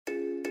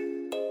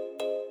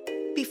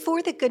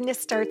Before the goodness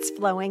starts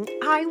flowing,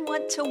 I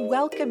want to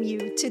welcome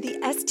you to the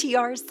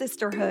STR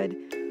Sisterhood.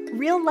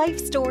 Real life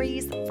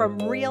stories from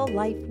real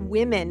life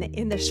women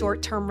in the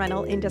short-term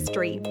rental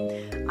industry.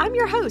 I'm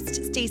your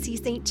host, Stacey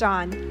St.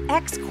 John,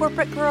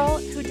 ex-corporate girl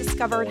who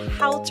discovered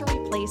how to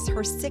replace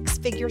her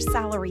six-figure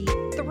salary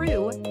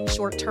through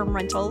short-term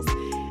rentals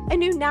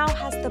and who now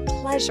has the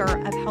pleasure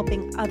of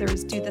helping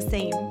others do the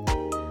same.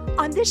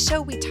 On this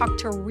show, we talk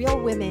to real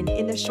women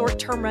in the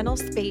short-term rental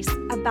space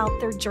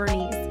about their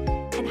journeys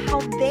and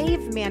how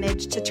they've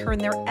managed to turn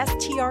their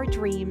STR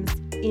dreams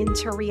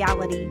into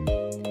reality.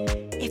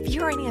 If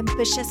you're an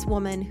ambitious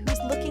woman who's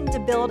looking to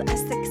build a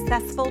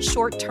successful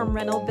short-term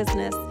rental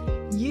business,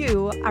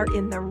 you are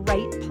in the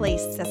right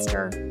place,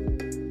 sister.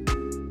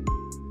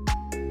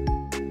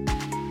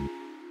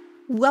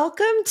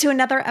 Welcome to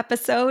another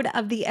episode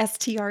of the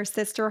STR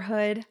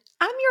Sisterhood.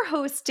 I'm your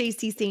host,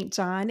 Stacey St.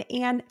 John,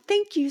 and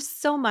thank you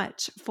so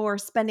much for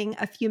spending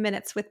a few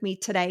minutes with me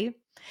today.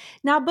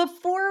 Now,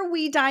 before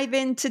we dive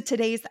into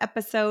today's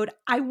episode,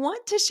 I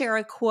want to share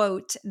a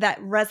quote that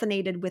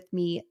resonated with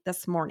me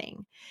this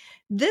morning.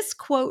 This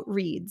quote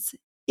reads,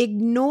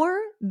 "Ignore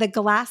the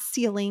glass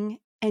ceiling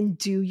and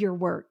do your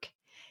work."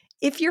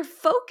 If you're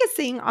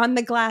focusing on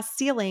the glass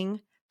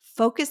ceiling,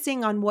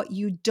 focusing on what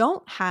you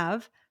don't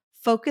have,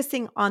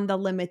 focusing on the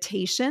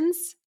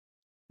limitations,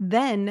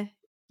 then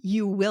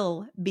you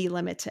will be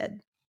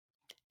limited.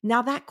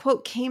 Now, that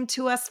quote came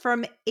to us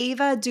from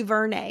Ava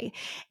DuVernay,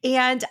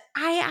 and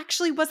I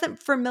actually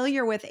wasn't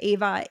familiar with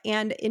Ava.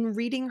 And in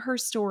reading her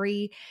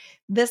story,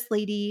 this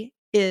lady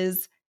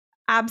is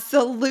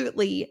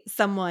absolutely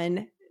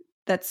someone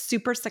that's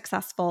super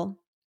successful.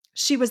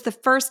 She was the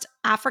first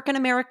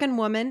African-American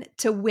woman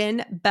to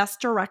win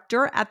Best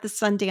Director at the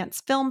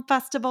Sundance Film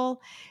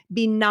Festival,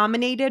 be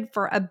nominated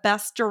for a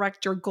Best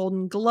Director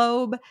Golden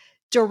Globe,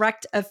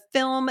 direct a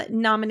film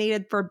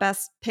nominated for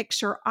Best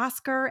Picture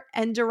Oscar,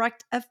 and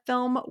direct a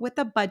film with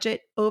a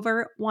budget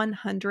over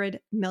 $100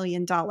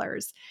 million.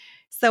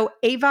 So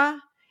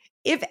Ava,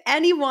 if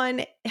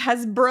anyone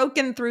has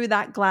broken through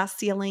that glass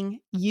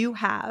ceiling, you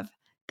have.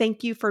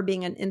 Thank you for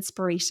being an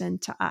inspiration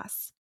to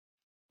us.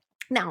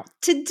 Now,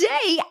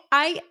 today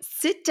I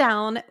sit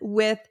down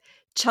with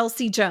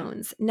Chelsey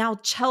Jones. Now,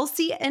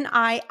 Chelsey and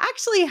I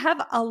actually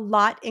have a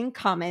lot in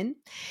common,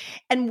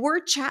 and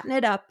we're chatting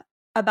it up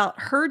about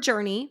her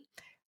journey,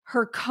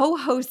 her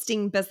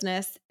co-hosting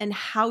business, and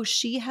how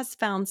she has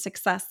found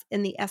success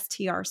in the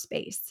STR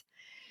space.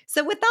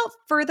 So without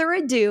further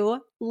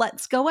ado,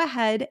 let's go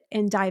ahead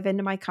and dive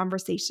into my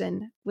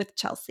conversation with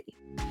Chelsey.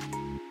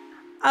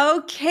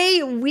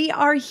 Okay, we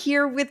are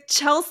here with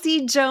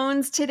Chelsey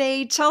Jones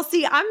today.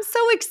 Chelsey, I'm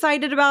so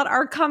excited about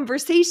our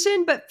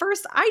conversation, but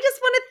first, I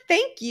just want to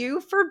thank you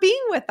for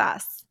being with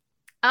us.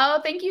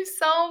 Oh, thank you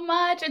so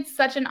much. It's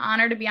such an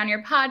honor to be on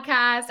your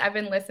podcast. I've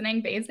been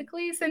listening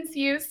basically since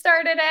you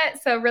started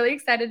it, so really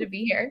excited to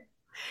be here.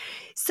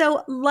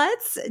 So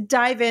let's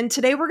dive in.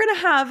 Today, we're going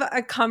to have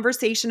a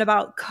conversation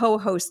about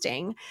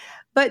co-hosting.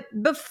 But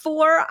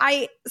before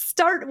I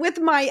start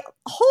with my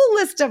whole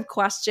list of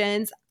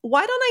questions,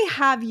 why don't I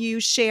have you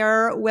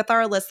share with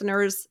our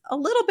listeners a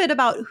little bit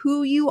about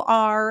who you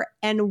are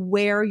and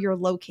where you're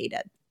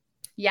located?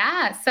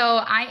 Yeah, so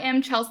I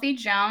am Chelsey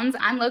Jones.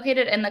 I'm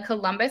located in the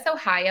Columbus,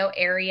 Ohio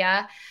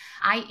area.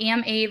 I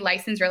am a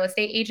licensed real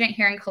estate agent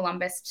here in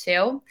Columbus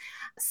too.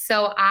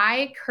 So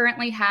I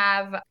currently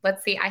have,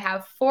 I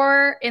have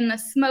 4 in the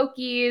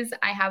Smokies.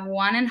 I have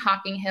 1 in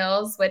Hocking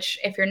Hills, which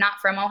if you're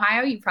not from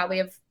Ohio, you probably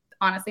have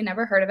honestly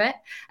never heard of it.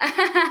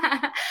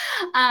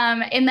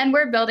 And then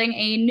we're building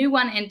a new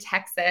one in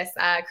Texas,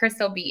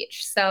 Crystal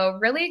Beach. So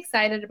really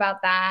excited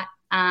about that.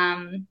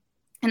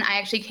 And I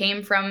actually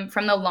came from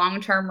the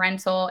long-term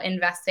rental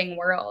investing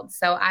world.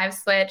 So I've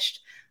switched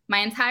my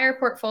entire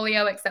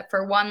portfolio except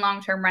for 1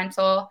 long-term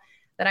rental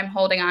that I'm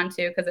holding on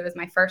to because it was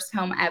my first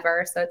home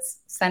ever. So it's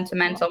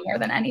sentimental more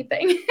than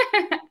anything.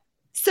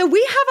 So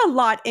we have a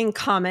lot in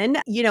common.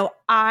 You know,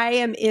 I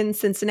am in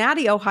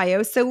Cincinnati,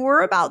 Ohio, so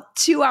we're about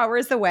 2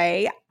 hours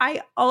away.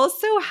 I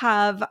also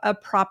have a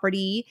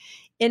property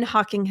in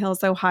Hocking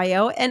Hills,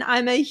 Ohio, and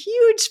I'm a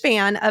huge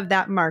fan of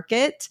that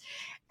market.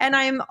 And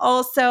I'm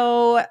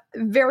also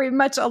very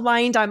much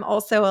aligned. I'm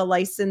also a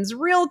licensed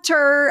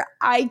realtor.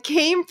 I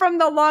came from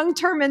the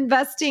long-term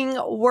investing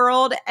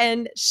world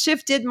and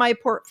shifted my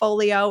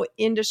portfolio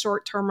into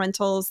short-term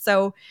rentals.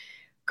 So,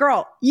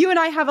 girl, you and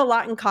I have a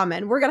lot in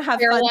common. We're going to have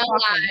fun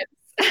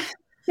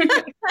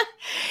talking.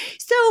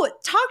 So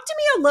talk to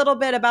me a little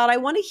bit about, I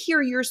want to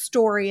hear your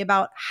story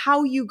about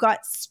how you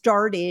got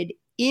started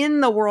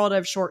in the world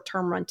of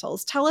short-term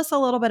rentals. Tell us a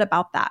little bit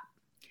about that.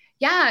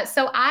 Yeah.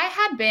 So I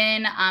had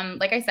been,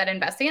 like I said,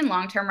 investing in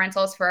long-term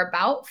rentals for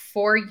about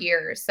 4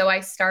 years. So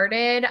I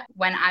started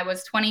when I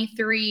was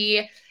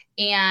 23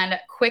 and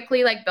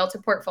quickly built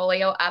a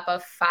portfolio up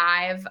of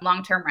 5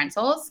 long-term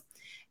rentals.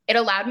 It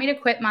allowed me to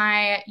quit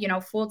my,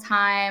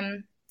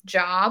 full-time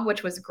job,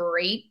 which was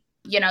great.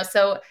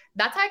 So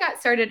that's how I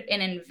got started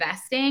in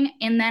investing.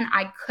 And then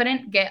I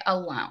couldn't get a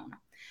loan.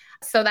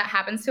 So that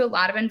happens to a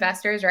lot of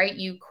investors, right?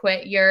 You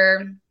quit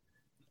your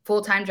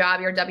full-time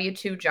job, your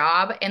W-2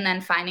 job, and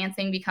then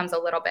financing becomes a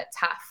little bit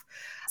tough.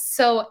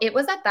 So it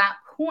was at that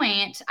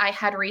point, I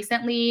had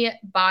recently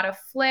bought a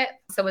flip,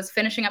 so was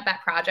finishing up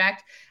that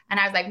project. And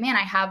I was like, man,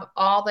 I have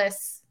all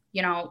this,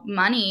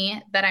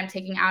 money that I'm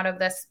taking out of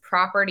this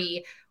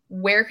property.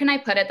 Where can I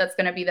put it that's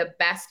going to be the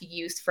best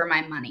use for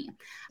my money?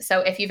 So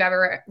if you've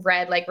ever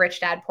read like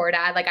Rich Dad, Poor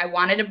Dad, like I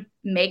wanted to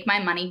make my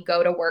money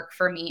go to work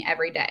for me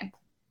every day.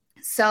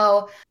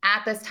 So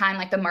at this time,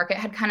 like the market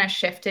had kind of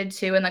shifted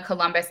to in the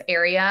Columbus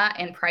area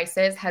and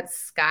prices had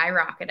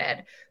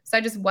skyrocketed. So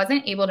I just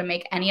wasn't able to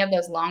make any of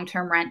those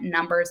long-term rent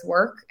numbers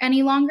work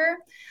any longer.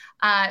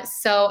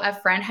 So a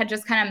friend had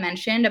just kind of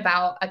mentioned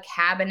about a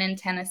cabin in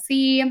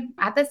Tennessee.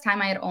 At this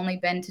time, I had only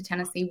been to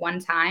Tennessee one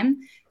time.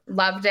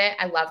 Loved it.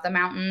 I love the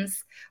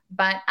mountains.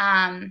 But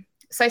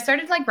so I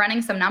started like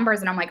running some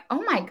numbers and I'm like,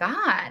 oh my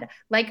God,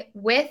 like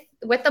with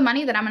the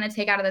money that I'm going to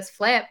take out of this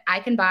flip, I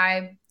can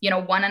buy,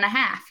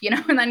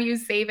 1.5, and then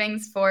use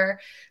savings for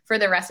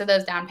the rest of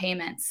those down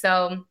payments.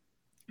 So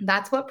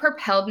that's what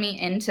propelled me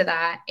into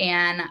that.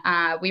 And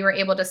we were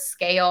able to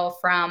scale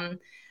from,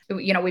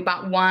 we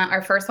bought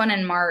our first one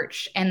in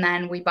March, and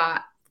then we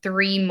bought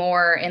 3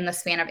 more in the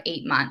span of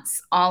 8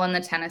 months, all in the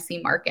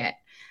Tennessee market.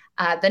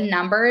 The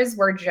numbers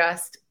were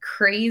just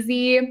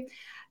crazy.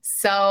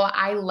 So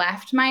I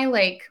left my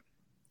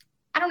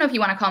I don't know if you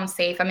want to call them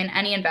safe. I mean,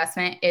 any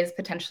investment is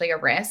potentially a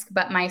risk,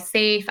 but my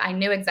safe, I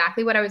knew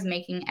exactly what I was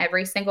making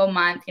every single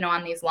month,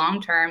 on these long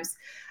terms.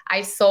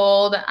 I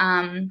sold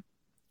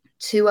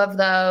 2 of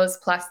those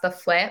plus the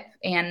flip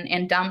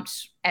and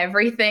dumped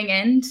everything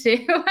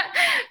into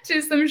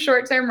to some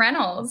short-term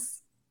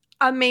rentals.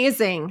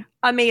 Amazing.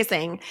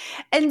 Amazing.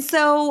 And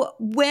so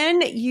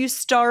when you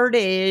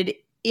started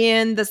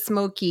in the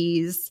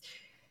Smokies,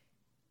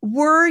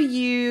 were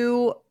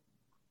you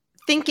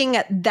thinking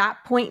at that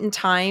point in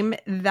time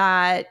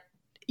that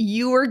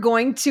you were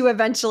going to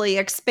eventually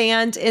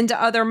expand into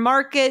other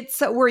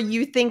markets? Were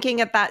you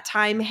thinking at that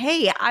time,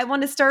 hey, I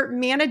want to start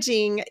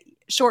managing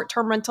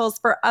short-term rentals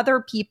for other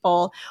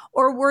people?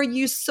 Or were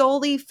you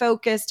solely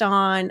focused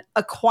on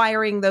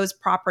acquiring those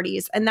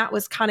properties? And that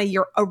was kind of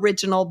your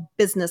original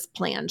business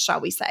plan, shall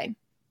we say?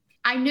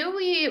 I knew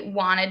we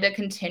wanted to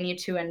continue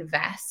to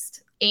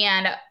invest.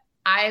 And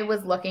I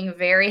was looking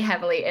very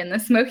heavily in the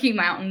Smoky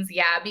Mountains,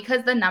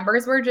 because the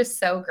numbers were just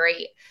so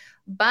great.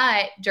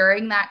 But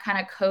during that kind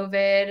of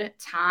COVID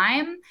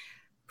time,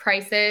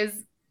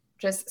 prices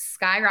just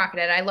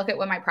skyrocketed. I look at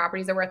what my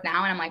properties are worth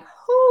now and I'm like,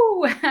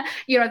 whoo,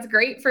 it's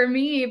great for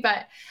me.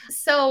 But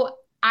so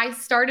I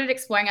started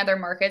exploring other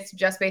markets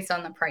just based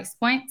on the price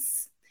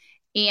points.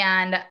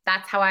 And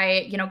that's how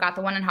I, got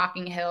the one in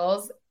Hocking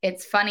Hills.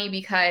 It's funny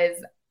because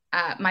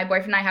my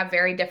boyfriend and I have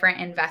very different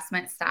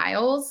investment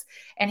styles.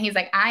 And he's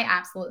like, I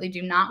absolutely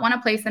do not want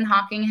a place in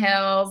Hocking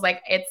Hills. Like,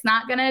 it's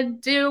not going to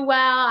do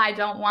well. I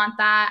don't want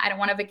that. I don't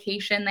want a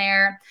vacation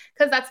there,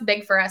 because that's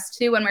big for us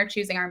too when we're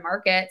choosing our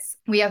markets.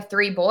 We have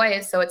 3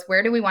 boys. So it's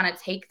where do we want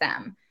to take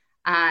them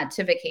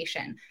to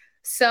vacation?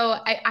 So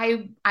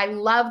I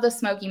love the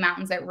Smoky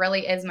Mountains. It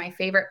really is my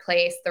favorite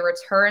place. The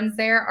returns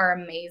there are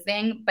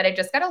amazing, but it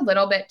just got a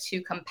little bit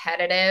too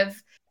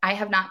competitive. I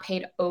have not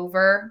paid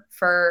over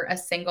for a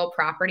single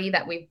property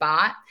that we've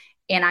bought.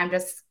 And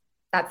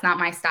that's not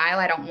my style.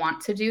 I don't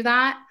want to do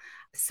that.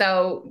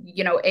 So,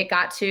 it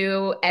got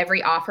to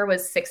every offer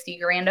was 60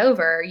 grand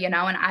over, and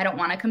I don't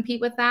want to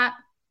compete with that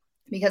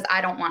because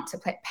I don't want to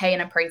pay an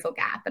appraisal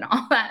gap and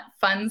all that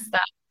fun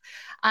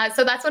stuff.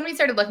 So that's when we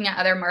started looking at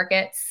other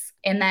markets.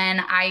 And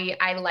then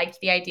I liked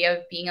the idea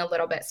of being a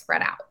little bit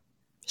spread out.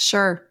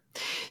 Sure.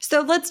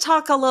 So let's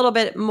talk a little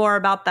bit more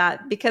about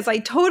that, because I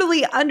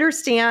totally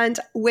understand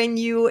when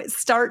you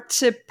start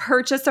to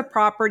purchase a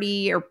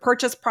property or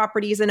purchase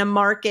properties in a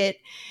market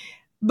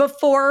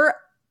before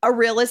a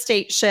real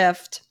estate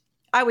shift.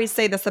 I always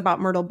say this about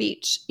Myrtle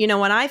Beach.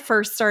 When I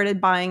first started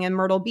buying in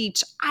Myrtle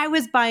Beach, I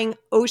was buying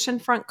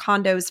oceanfront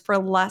condos for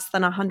less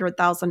than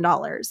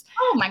 $100,000.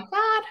 Oh my God.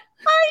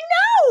 I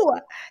know.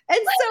 And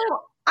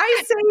so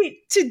I say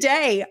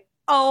today,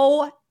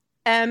 OMG,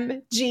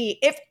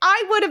 if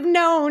I would have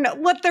known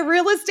what the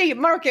real estate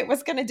market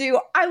was going to do,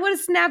 I would have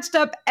snatched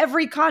up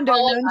every condo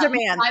known to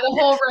man. By the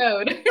whole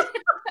road.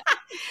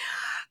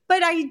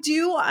 But I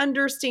do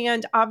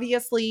understand,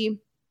 obviously,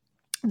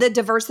 the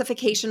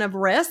diversification of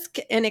risk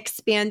and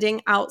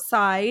expanding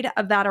outside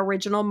of that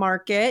original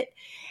market.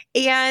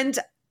 And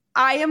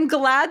I am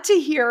glad to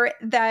hear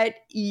that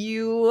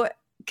you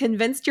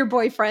convinced your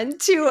boyfriend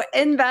to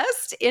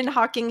invest in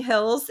Hocking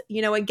Hills.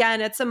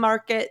 Again, it's a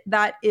market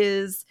that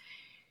is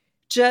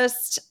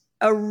just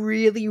a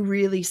really,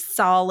 really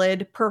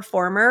solid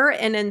performer.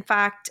 And in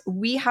fact,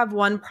 we have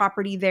one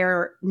property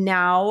there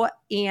now,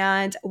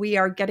 and we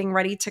are getting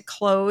ready to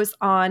close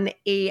on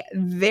a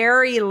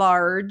very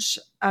large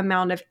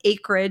amount of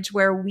acreage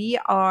where we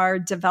are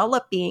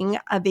developing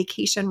a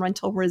vacation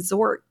rental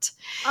resort.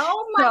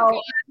 Oh my God.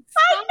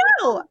 I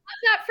know.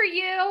 That for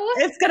you.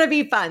 It's going to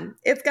be fun.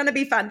 It's going to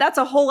be fun. That's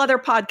a whole other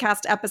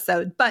podcast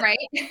episode. But right.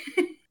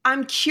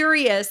 I'm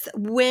curious,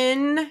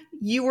 when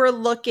you were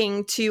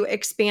looking to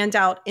expand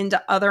out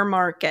into other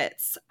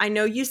markets, I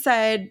know you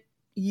said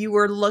you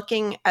were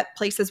looking at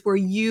places where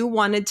you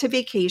wanted to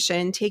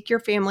vacation, take your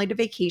family to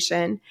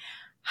vacation.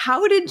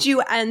 How did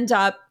you end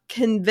up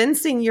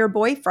convincing your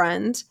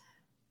boyfriend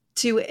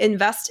to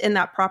invest in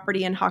that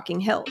property in Hocking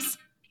Hills?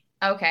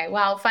 Okay,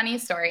 well, funny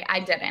story. I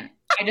didn't.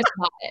 I just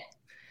bought it.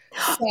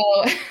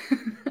 So,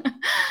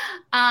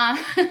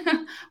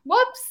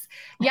 whoops.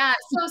 Yeah.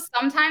 So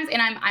sometimes,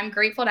 and I'm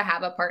grateful to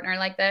have a partner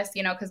like this,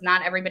 because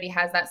not everybody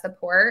has that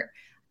support.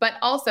 But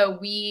also,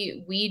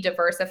 we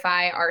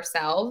diversify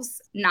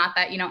ourselves. Not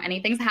that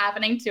anything's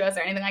happening to us or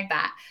anything like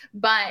that.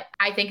 But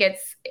I think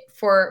it's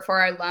for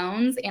our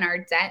loans and our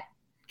debt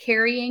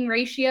carrying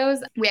ratios.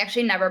 We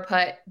actually never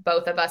put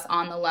both of us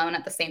on the loan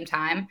at the same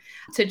time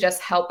to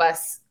just help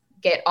us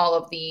get all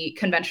of the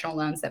conventional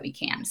loans that we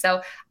can.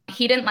 So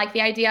he didn't like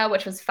the idea,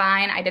 which was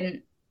fine. I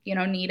didn't,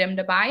 need him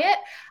to buy it.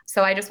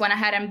 So I just went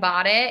ahead and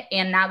bought it.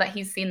 And now that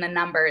he's seen the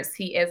numbers,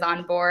 he is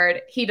on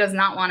board. He does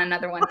not want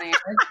another one there,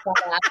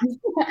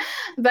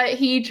 but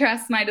he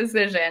trusts my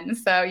decision.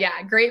 So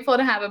yeah, grateful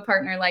to have a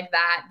partner like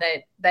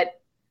that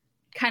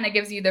kind of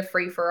gives you the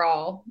free for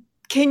all.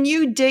 Can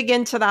you dig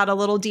into that a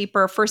little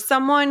deeper for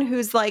someone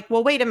who's like,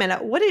 well, wait a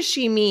minute, what does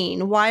she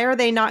mean? Why are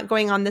they not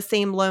going on the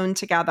same loan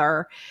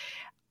together?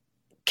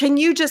 Can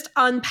you just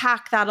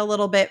unpack that a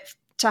little bit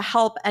to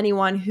help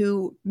anyone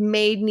who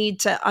may need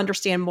to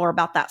understand more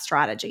about that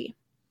strategy?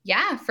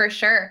 Yeah, for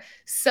sure.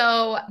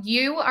 So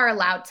you are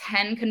allowed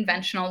 10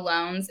 conventional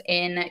loans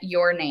in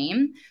your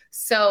name.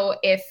 So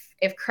if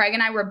Craig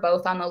and I were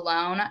both on the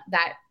loan,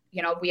 that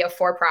we have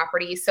 4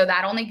 properties, so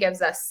that only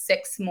gives us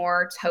 6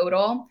 more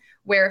total.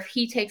 Where if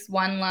he takes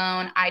one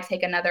loan, I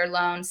take another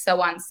loan, so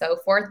on and so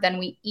forth, then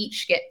we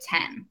each get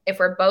 10. If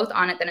we're both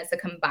on it, then it's a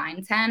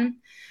combined 10.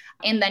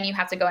 And then you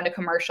have to go into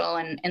commercial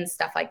and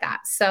stuff like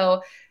that.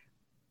 So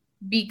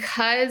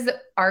because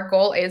our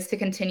goal is to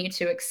continue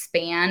to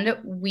expand,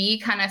 we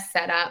kind of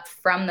set up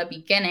from the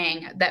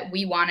beginning that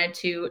we wanted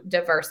to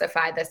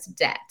diversify this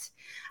debt.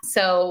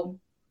 So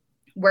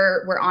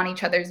we're on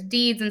each other's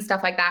deeds and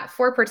stuff like that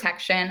for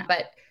protection.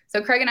 But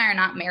so Craig and I are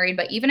not married,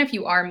 but even if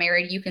you are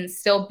married, you can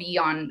still be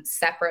on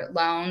separate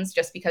loans.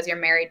 Just because you're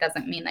married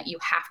doesn't mean that you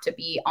have to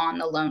be on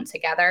the loan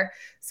together.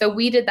 So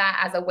we did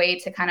that as a way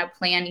to kind of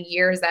plan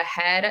years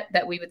ahead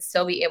that we would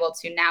still be able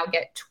to now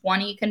get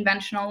 20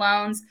 conventional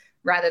loans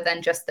rather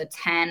than just the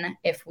 10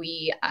 if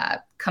we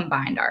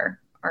combined our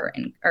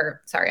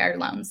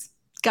loans.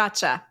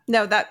 Gotcha.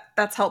 No,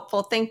 that's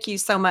helpful. Thank you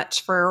so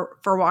much for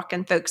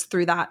walking folks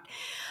through that.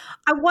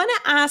 I want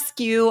to ask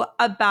you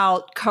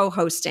about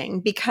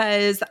co-hosting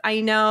because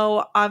I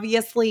know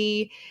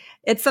obviously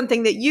it's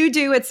something that you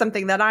do, it's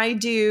something that I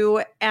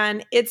do,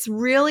 and it's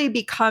really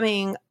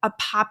becoming a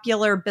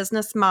popular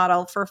business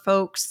model for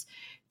folks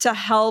to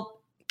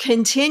help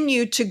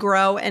continue to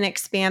grow and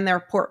expand their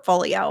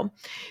portfolio.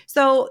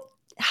 So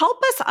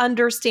help us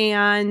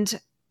understand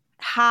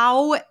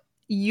how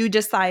you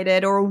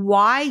decided or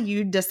why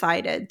you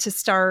decided to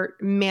start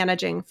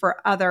managing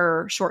for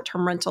other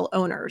short-term rental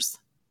owners.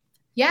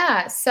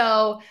 Yeah.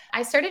 So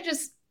I started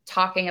just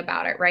talking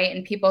about it, right?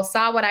 And people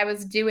saw what I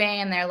was doing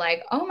and they're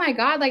like, oh my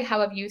God, like, how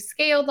have you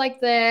scaled like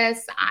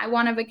this? I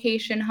want a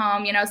vacation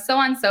home, so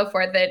on and so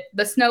forth, that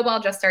the snowball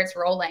just starts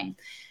rolling.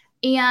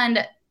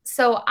 And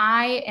so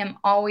I am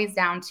always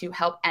down to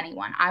help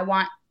anyone.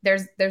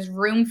 There's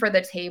room for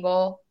the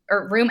table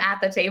or room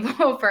at the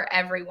table for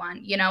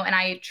everyone, and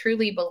I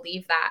truly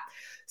believe that.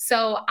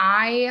 So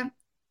I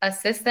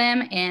assist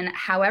them in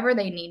however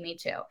they need me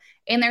to.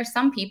 And there's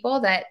some people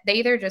that they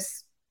either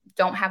just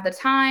don't have the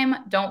time,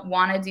 don't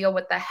want to deal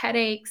with the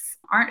headaches,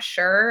 aren't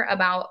sure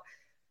about,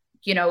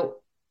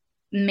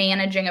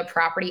 managing a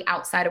property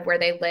outside of where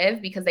they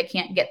live because they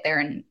can't get there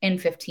in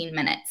 15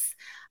 minutes.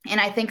 And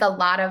I think a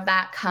lot of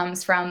that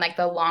comes from like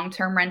the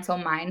long-term rental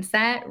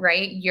mindset,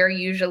 right? You're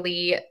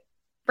usually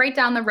right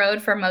down the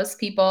road for most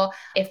people.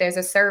 If there's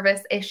a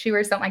service issue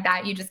or something like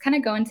that, you just kind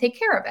of go and take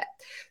care of it.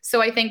 So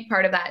I think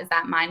part of that is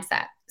that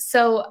mindset.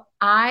 So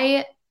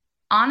I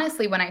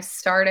honestly, when I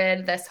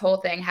started this whole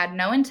thing, had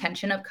no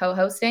intention of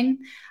co-hosting.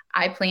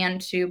 I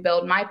planned to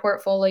build my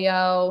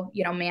portfolio,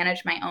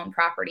 manage my own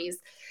properties.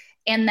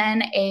 And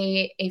then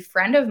a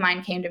friend of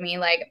mine came to me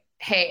like,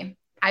 hey,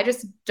 I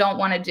just don't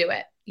want to do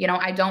it.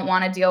 I don't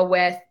want to deal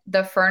with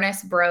the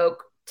furnace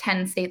broke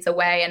 10 states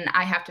away and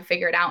I have to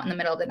figure it out in the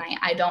middle of the night.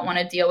 I don't want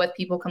to deal with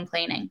people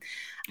complaining.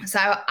 So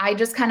I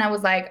just kind of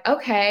was like,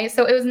 okay.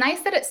 So it was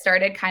nice that it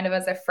started kind of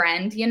as a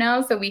friend,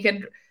 so we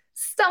could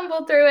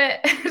stumble through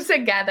it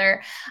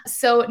together.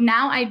 So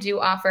now I do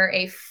offer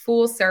a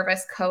full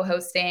service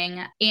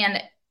co-hosting.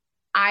 And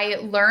I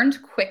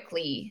learned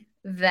quickly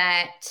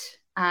that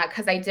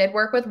because I did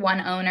work with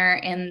one owner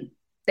and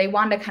they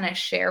wanted to kind of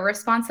share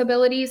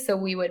responsibilities. So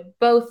we would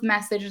both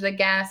message the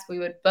guests, we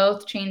would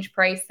both change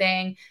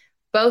pricing,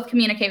 both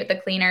communicate with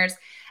the cleaners.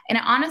 And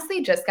it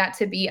honestly just got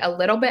to be a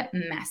little bit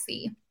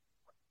messy.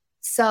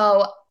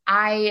 So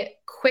I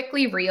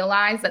quickly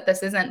realized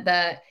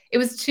that it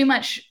was too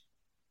much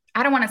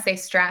I don't want to say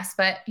stress,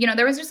 but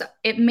there was just,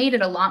 it made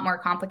it a lot more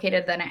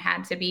complicated than it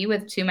had to be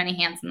with too many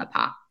hands in the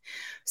pot.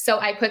 So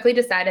I quickly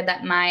decided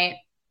that my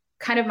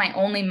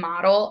only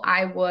model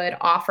I would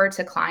offer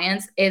to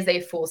clients is a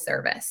full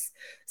service.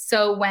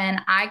 So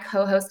when I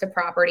co-host a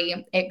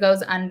property, it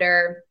goes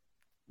under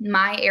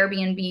my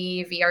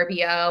Airbnb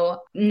VRBO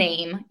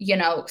name,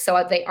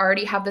 so they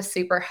already have the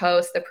super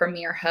host, the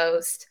premier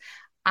host.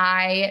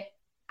 I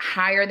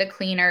hire the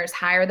cleaners,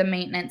 hire the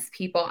maintenance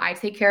people. I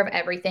take care of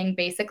everything.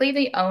 Basically,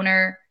 the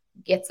owner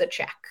gets a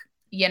check,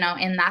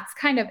 and that's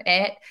kind of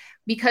it.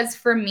 Because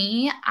for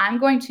me, I'm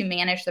going to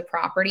manage the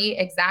property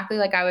exactly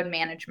like I would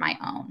manage my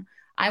own.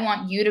 I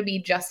want you to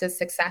be just as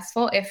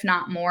successful, if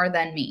not more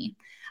than me.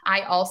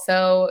 I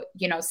also,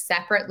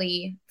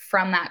 separately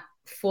from that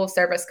full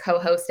service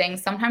co-hosting,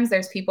 sometimes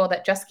there's people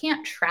that just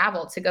can't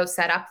travel to go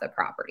set up the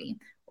property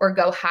or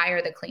go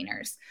hire the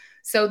cleaners.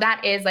 So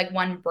that is like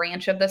one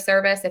branch of the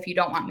service. If you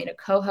don't want me to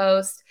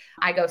co-host,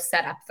 I go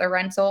set up the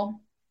rental,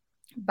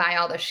 buy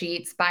all the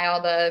sheets, buy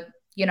all the,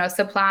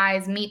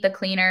 supplies, meet the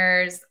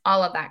cleaners,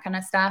 all of that kind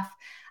of stuff.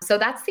 So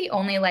that's the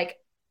only like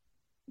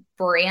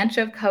branch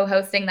of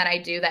co-hosting that I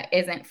do that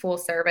isn't full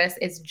service,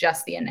 is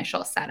just the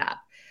initial setup.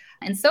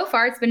 And so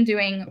far, it's been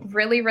doing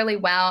really, really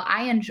well.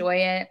 I enjoy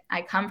it.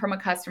 I come from a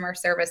customer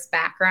service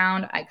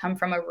background. I come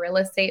from a real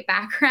estate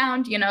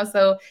background,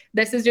 so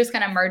this is just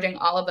kind of merging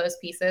all of those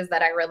pieces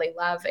that I really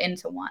love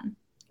into one.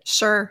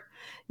 Sure.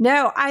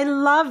 No, I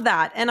love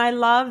that. And I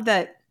love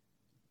that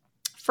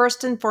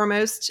first and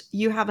foremost,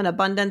 you have an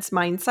abundance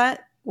mindset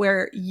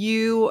where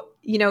you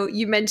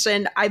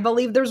mentioned, I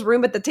believe there's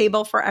room at the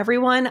table for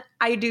everyone.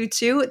 I do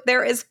too.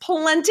 There is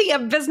plenty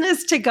of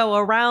business to go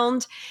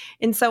around.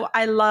 And so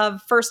I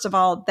love, first of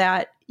all,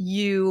 that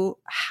you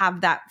have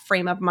that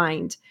frame of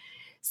mind.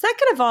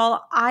 Second of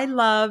all, I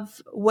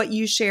love what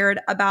you shared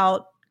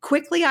about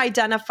quickly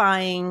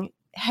identifying,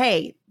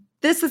 hey,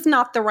 this is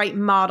not the right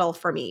model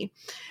for me.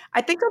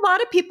 I think a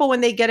lot of people,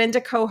 when they get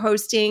into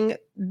co-hosting,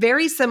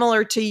 very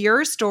similar to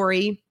your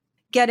story,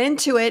 get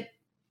into it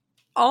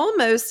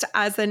almost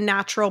as a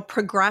natural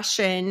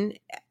progression.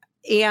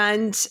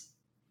 And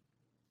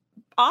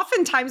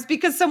oftentimes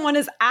because someone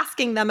is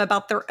asking them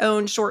about their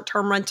own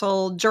short-term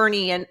rental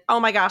journey and,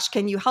 oh my gosh,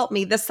 can you help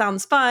me? This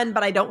sounds fun,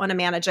 but I don't want to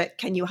manage it.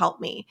 Can you help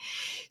me?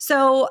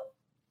 So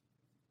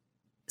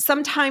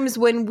sometimes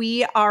when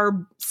we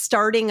are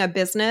starting a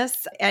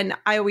business, and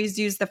I always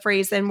use the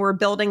phrase, and we're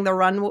building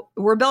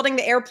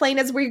the airplane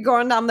as we're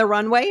going down the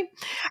runway.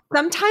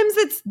 Sometimes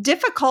it's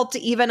difficult to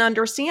even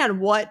understand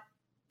what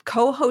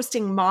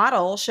co-hosting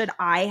model should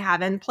I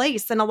have in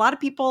place. And a lot of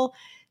people,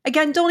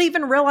 again, don't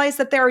even realize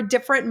that there are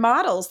different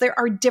models. There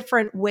are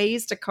different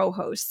ways to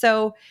co-host.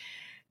 So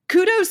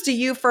kudos to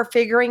you for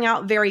figuring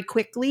out very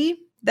quickly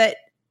that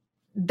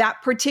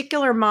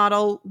particular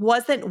model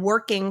wasn't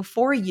working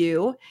for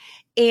you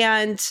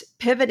and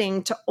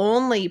pivoting to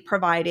only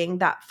providing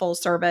that full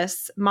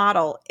service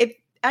model. If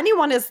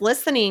anyone is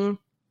listening,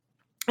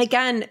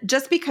 again,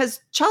 just because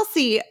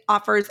Chelsey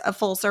offers a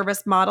full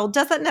service model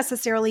doesn't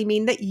necessarily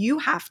mean that you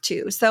have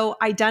to. So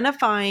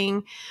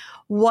identifying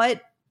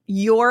what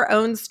your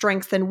own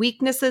strengths and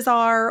weaknesses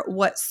are,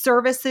 what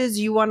services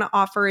you want to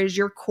offer as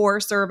your core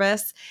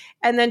service.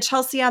 And then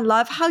Chelsey, I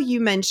love how you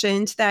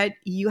mentioned that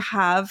you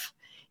have,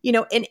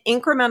 an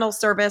incremental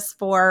service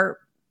for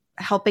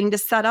helping to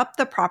set up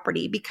the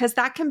property, because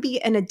that can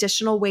be an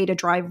additional way to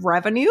drive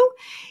revenue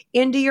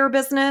into your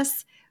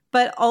business,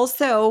 but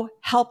also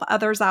help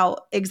others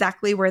out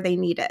exactly where they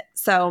need it.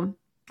 So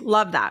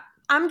love that.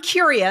 I'm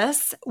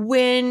curious,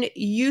 when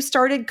you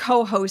started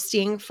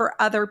co-hosting for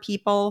other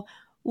people,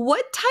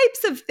 what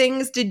types of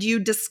things did you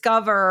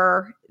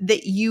discover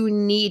that you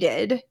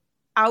needed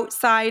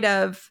outside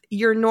of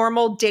your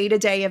normal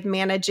day-to-day of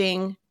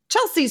managing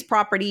Chelsey's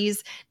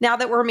properties? Now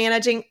that we're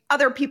managing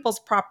other people's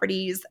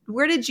properties,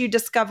 where did you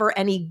discover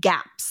any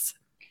gaps?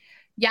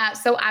 Yeah,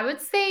 so I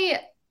would say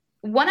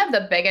one of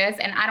the biggest,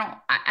 and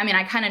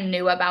I kind of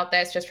knew about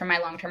this just from my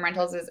long-term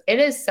rentals, is it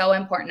is so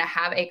important to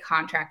have a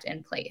contract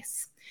in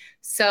place.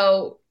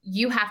 So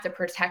you have to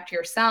protect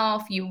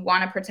yourself. You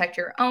want to protect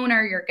your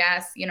owner, your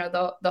guests,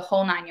 the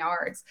whole 9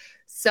 yards.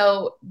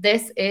 So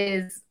this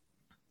is,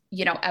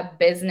 a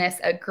business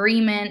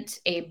agreement,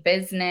 a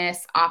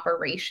business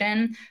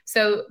operation.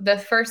 So the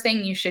first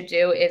thing you should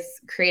do is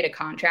create a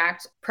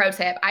contract. Pro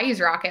tip, I use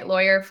Rocket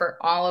Lawyer for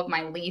all of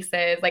my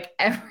leases, like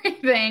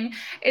everything.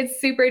 It's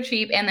super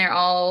cheap and they're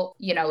all,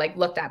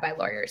 looked at by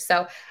lawyers.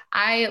 So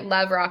I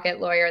love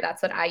Rocket Lawyer.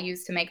 That's what I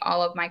use to make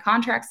all of my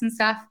contracts and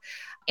stuff.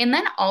 And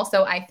then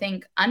also, I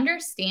think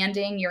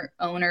understanding your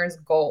owner's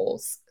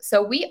goals.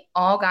 So we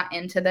all got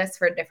into this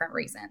for different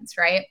reasons,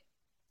 right?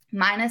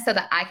 Mine is so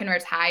that I can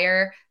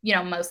retire,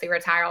 mostly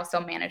retire. I'll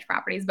still manage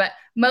properties, but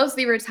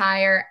mostly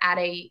retire at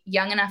a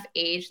young enough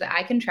age that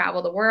I can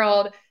travel the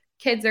world.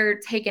 Kids are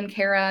taken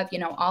care of,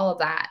 all of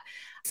that.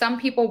 Some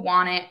people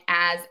want it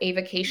as a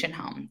vacation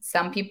home.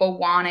 Some people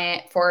want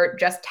it for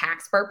just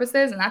tax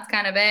purposes, and that's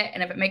kind of it.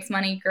 And if it makes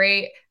money,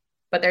 great,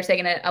 but they're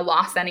taking a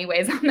loss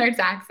anyways on their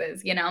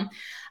taxes,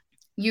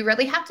 you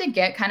really have to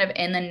get kind of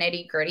in the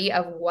nitty gritty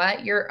of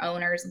what your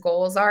owner's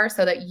goals are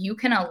so that you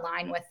can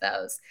align with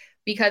those.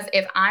 Because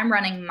if I'm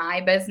running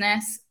my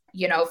business,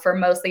 for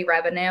mostly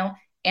revenue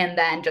and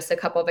then just a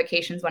couple of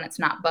vacations when it's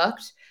not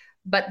booked,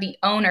 but the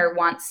owner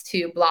wants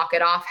to block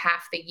it off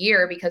half the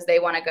year because they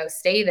want to go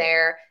stay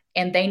there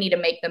and they need to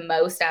make the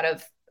most out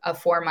of a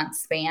 4-month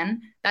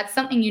span, that's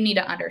something you need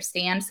to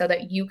understand so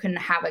that you can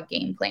have a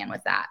game plan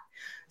with that.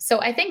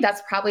 So I think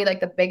that's probably like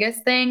the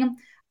biggest thing.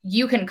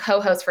 You can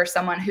co-host for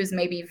someone whose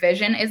maybe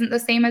vision isn't the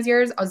same as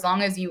yours, as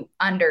long as you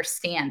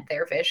understand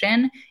their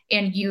vision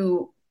and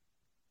you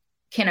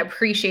can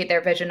appreciate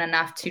their vision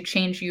enough to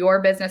change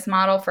your business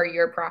model for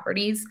your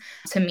properties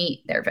to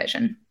meet their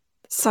vision.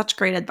 Such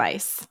great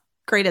advice.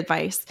 Great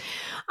advice.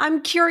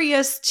 I'm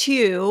curious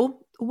too,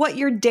 what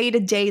your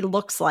day-to-day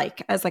looks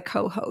like as a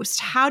co-host.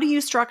 How do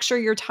you structure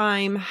your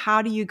time?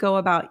 How do you go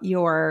about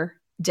your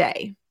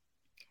day?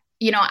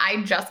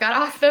 I just got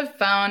off the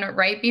phone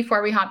right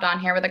before we hopped on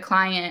here with a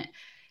client,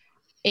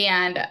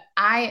 and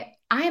I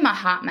am a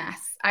hot mess.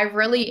 I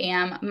really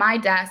am. My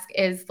desk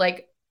is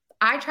like,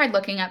 I tried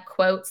looking up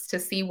quotes to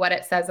see what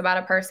it says about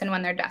a person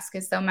when their desk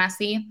is so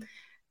messy.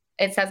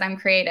 It says I'm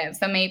creative,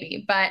 so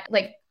maybe, but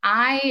like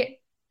I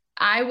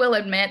will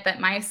admit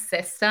that my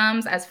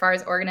systems, as far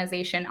as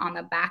organization on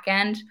the back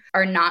end,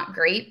 are not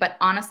great, but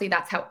honestly,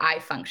 that's how I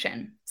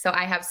function. So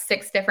I have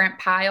 6 different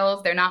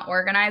piles. They're not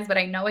organized, but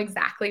I know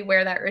exactly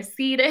where that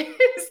receipt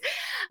is.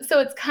 So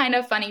it's kind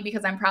of funny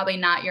because I'm probably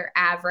not your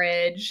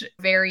average,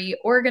 very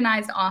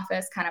organized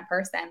office kind of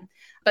person.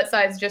 But so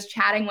I was just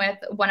chatting with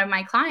one of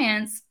my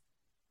clients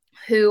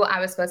who I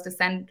was supposed to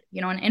send,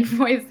 an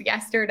invoice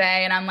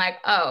yesterday. And I'm like,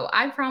 oh,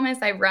 I promise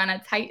I run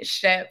a tight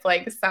ship.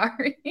 Like,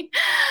 sorry.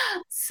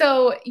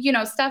 So,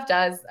 stuff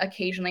does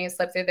occasionally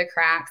slip through the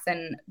cracks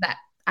and that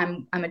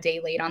I'm a day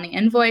late on the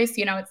invoice.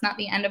 It's not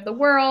the end of the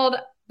world.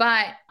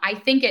 But I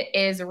think it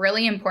is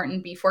really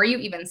important before you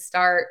even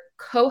start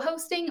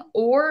co-hosting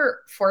or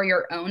for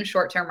your own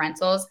short-term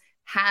rentals,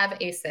 have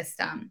a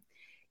system.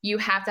 You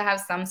have to have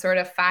some sort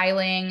of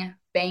filing,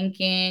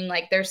 banking.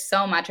 Like there's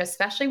so much,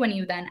 especially when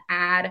you then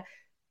add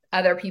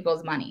other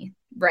people's money,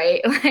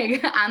 right?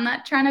 Like I'm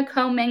not trying to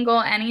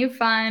commingle any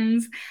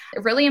funds.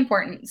 Really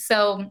important.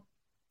 So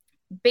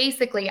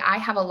basically, I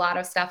have a lot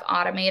of stuff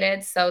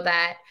automated so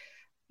that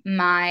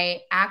my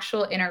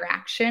actual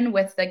interaction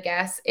with the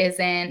guests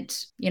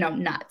isn't,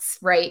 nuts,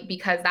 right?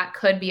 Because that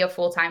could be a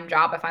full-time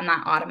job if I'm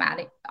not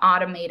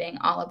automating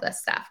all of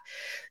this stuff.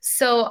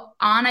 So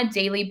on a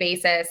daily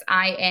basis,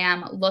 I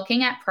am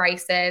looking at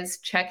prices,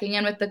 checking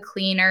in with the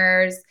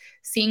cleaners,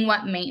 seeing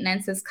what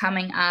maintenance is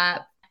coming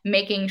up,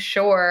 making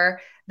sure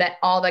that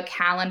all the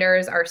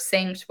calendars are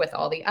synced with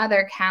all the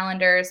other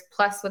calendars,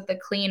 plus with the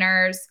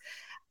cleaners.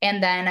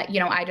 And then,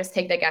 I just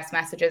take the guest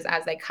messages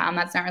as they come.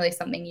 That's not really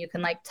something you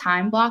can like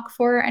time block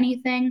for or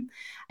anything.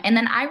 And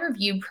then I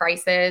review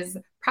prices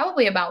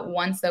probably about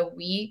once a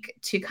week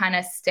to kind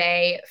of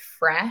stay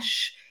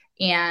fresh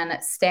and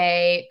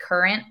stay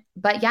current.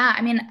 But yeah,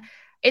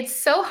 it's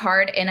so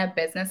hard in a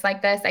business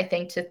like this, I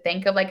think, to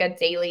think of like a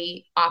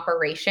daily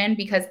operation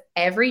because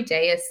every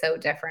day is so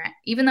different.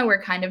 Even though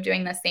we're kind of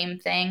doing the same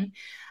thing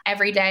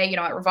every day,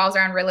 it revolves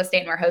around real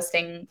estate and we're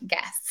hosting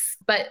guests.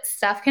 But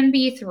stuff can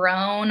be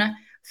thrown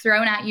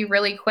at you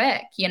really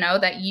quick,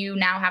 that you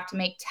now have to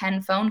make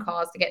 10 phone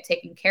calls to get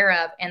taken care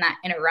of, and that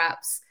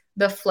interrupts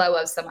the flow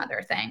of some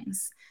other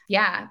things.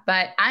 Yeah,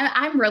 but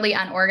I'm really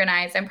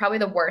unorganized. I'm probably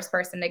the worst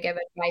person to give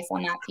advice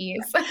on that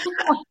piece.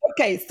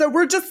 Okay, so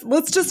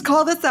let's just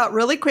call this out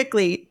really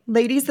quickly.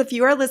 Ladies, if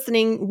you are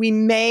listening, we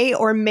may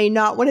or may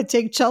not want to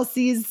take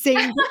Chelsey's same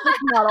business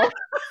model.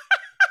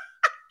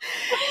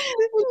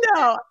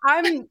 No,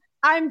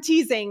 I'm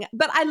teasing,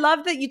 but I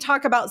love that you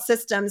talk about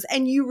systems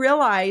and you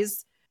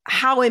realize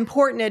how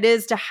important it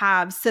is to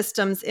have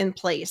systems in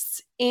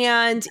place.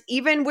 And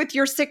even with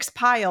your 6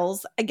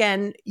 piles,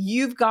 again,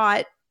 you've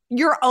got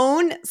your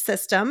own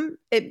system.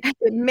 It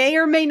may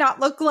or may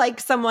not look like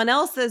someone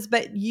else's,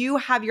 but you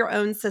have your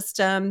own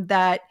system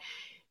that,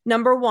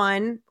 number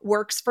one,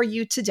 works for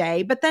you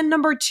today. But then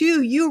number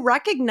 2, you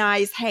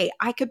recognize, hey,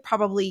 I could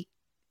probably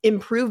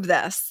improve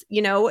this,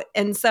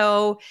 And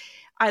so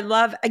I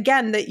love,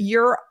 again, that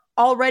you're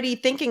already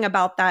thinking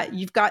about that.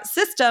 You've got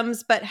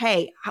systems, but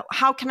hey,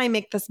 how can I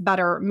make this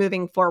better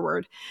moving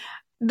forward?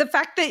 The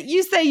fact that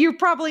you say you're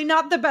probably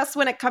not the best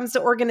when it comes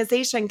to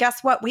organization,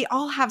 guess what? We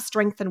all have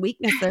strengths and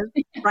weaknesses,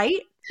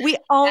 right? We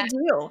all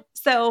do.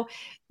 So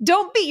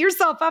don't beat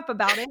yourself up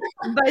about it.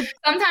 But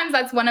sometimes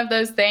that's one of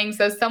those things.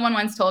 So someone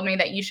once told me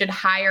that you should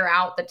hire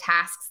out the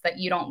tasks that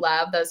you don't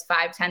love, those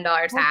 $5, $10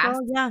 tasks.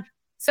 Oh, yeah.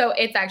 So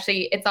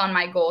it's on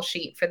my goal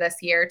sheet for this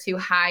year to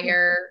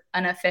hire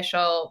an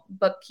official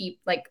bookkeep,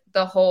 like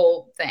the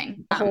whole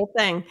thing. The whole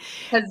thing.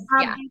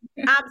 Yeah.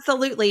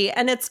 Absolutely.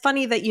 And it's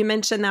funny that you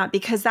mentioned that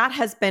because that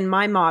has been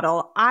my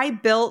model. I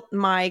built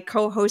my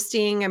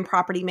co-hosting and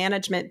property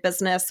management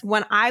business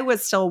when I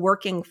was still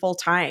working full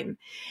time.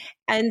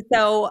 And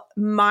so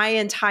my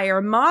entire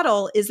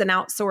model is an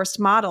outsourced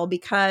model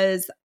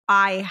because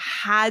I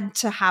had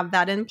to have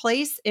that in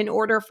place in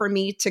order for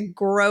me to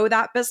grow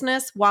that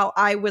business while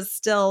I was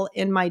still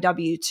in my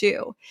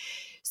W-2.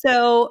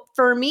 So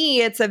for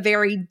me, it's a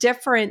very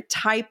different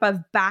type of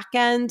back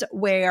end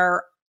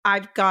where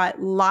I've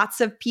got lots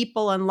of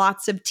people and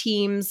lots of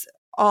teams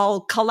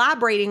all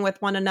collaborating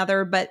with one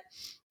another, but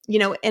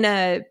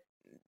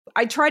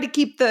I try to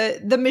keep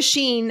the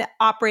machine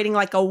operating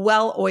like a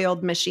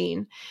well-oiled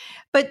machine.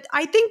 But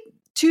I think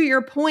to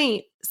your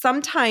point,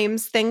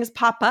 sometimes things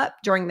pop up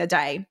during the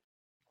day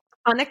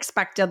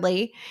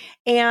unexpectedly.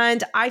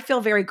 And I feel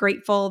very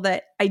grateful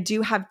that I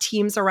do have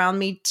teams around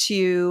me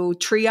to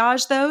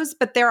triage those.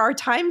 But there are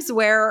times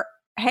where,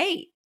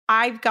 hey,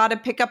 I've got to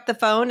pick up the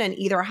phone and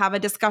either have a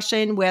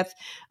discussion with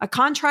a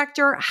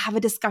contractor, have a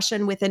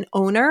discussion with an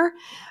owner,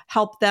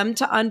 help them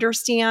to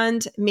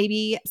understand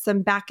maybe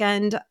some back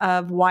end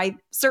of why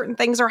certain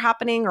things are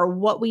happening or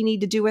what we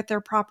need to do with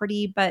their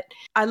property. But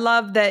I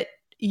love that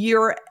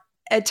you're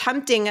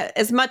attempting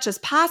as much as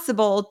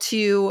possible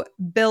to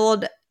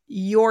build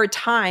your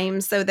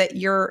time so that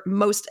you're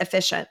most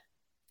efficient.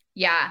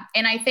 Yeah.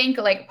 And I think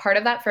like part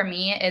of that for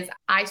me is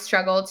I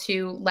struggle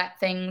to let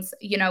things,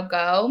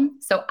 go.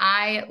 So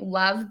I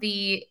love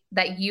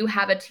that you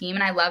have a team,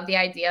 and I love the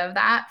idea of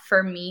that.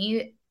 For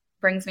me,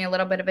 brings me a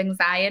little bit of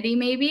anxiety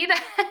maybe.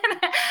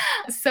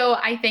 So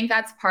I think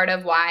that's part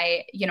of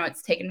why,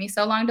 it's taken me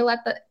so long to let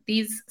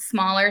these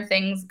smaller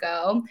things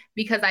go,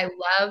 because I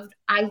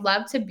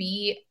love to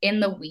be in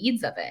the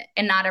weeds of it,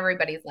 and not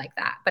everybody's like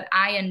that, but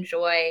I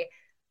enjoy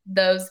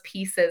those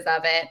pieces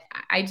of it.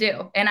 I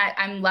do. And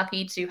I'm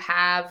lucky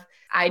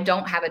I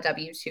don't have a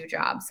W-2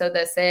 job. So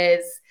this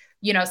is,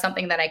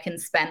 something that I can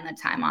spend the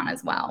time on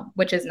as well,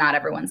 which is not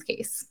everyone's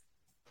case.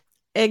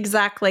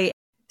 Exactly.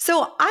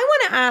 So I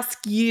want to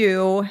ask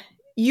you,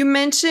 you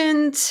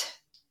mentioned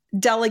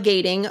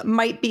delegating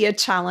might be a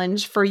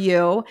challenge for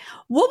you.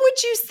 What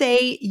would you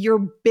say your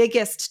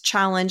biggest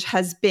challenge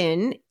has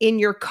been in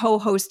your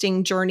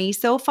co-hosting journey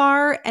so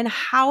far, and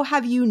how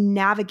have you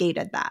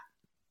navigated that?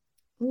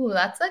 Ooh,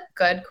 that's a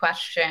good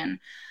question.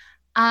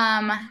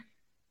 Um,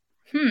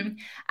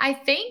 I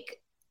think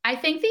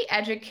the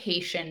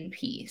education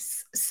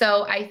piece.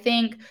 So I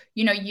think,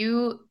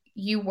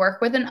 you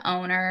work with an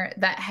owner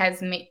that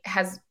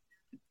has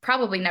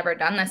probably never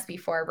done this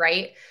before,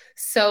 right?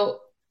 So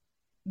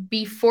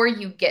before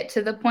you get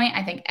to the point,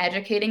 I think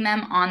educating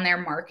them on their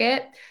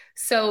market.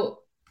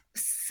 So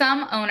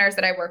some owners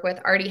that I work with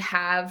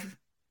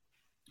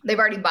they've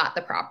already bought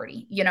the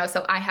property,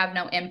 so I have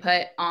no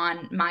input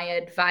on my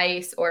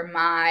advice or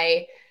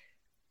my,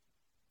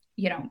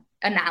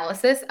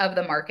 analysis of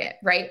the market,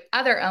 right?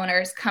 Other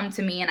owners come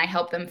to me and I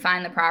help them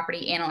find the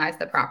property, analyze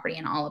the property,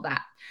 and all of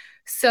that.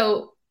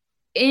 So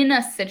in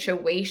a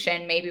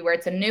situation maybe where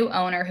it's a new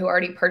owner who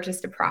already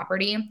purchased a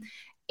property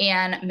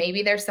and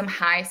maybe there's some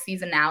high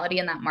seasonality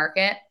in that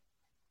market,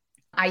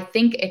 I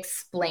think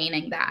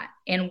explaining that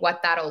and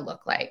what that'll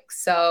look like.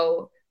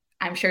 So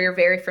I'm sure you're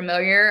very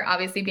familiar,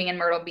 obviously being in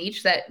Myrtle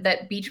Beach,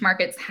 that beach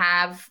markets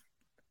have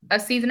a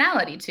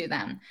seasonality to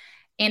them.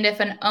 And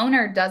if an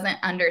owner doesn't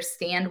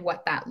understand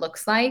what that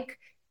looks like,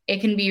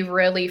 it can be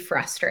really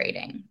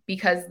frustrating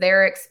because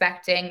they're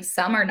expecting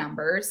summer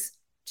numbers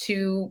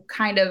to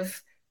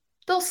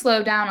they'll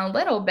slow down a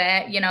little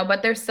bit,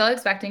 but they're still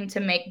expecting to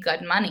make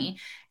good money.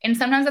 And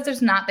sometimes that's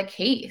just not the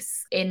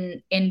case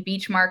in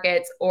beach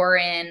markets or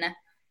in,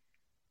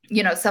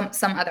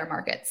 some other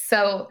markets.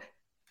 So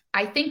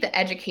I think the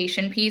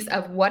education piece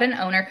of what an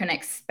owner can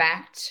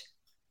expect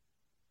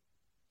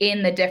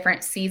in the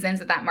different seasons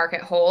that market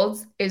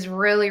holds is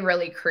really,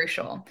 really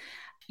crucial.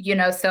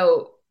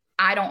 So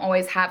I don't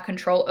always have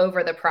control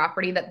over the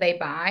property that they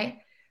buy,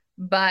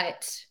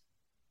 but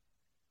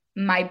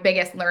my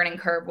biggest learning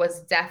curve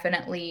was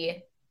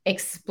definitely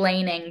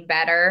explaining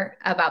better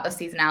about the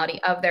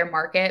seasonality of their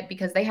market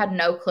because they had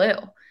no clue.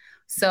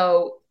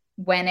 So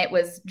when it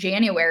was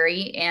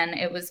January and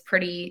it was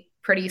pretty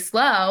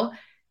slow,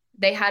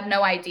 they had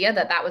no idea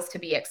that was to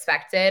be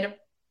expected,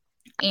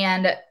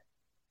 and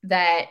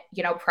that,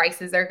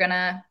 prices are going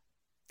to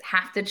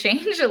have to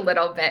change a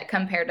little bit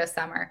compared to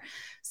summer.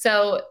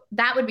 So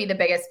that would be the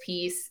biggest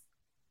piece.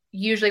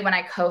 Usually when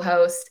I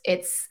co-host,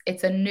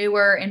 it's a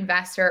newer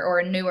investor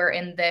or newer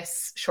in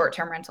this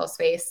short-term rental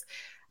space.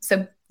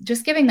 So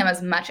just giving them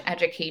as much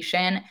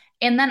education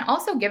and then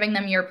also giving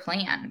them your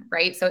plan,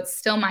 right? So it's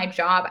still my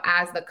job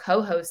as the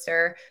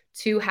co-hoster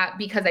to have,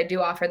 because I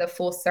do offer the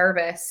full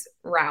service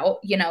route,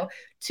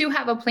 to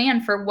have a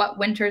plan for what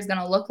winter is going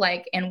to look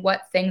like and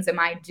what things am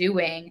I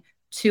doing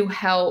to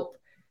help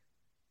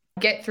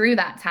get through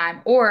that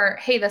time. Or,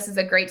 hey, this is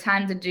a great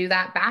time to do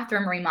that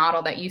bathroom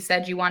remodel that you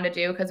said you want to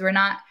do because we're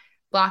not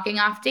blocking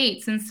off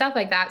dates and stuff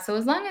like that. So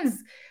as long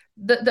as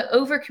the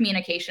over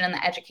communication and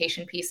the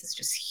education piece is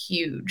just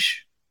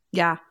huge.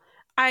 Yeah,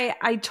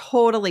 I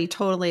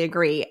totally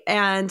agree.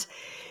 And,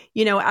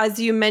 as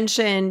you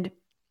mentioned,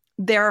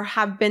 there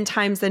have been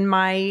times in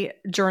my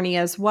journey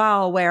as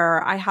well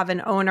where I have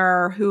an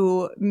owner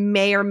who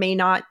may or may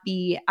not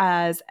be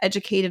as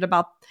educated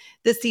about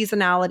the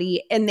seasonality,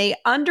 and they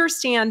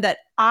understand that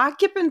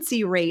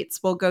occupancy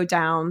rates will go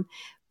down,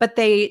 but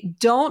they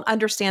don't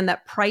understand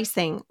that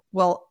pricing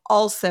will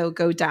also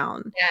go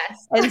down.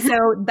 Yes. And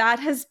so that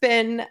has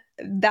been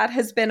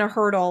a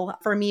hurdle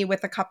for me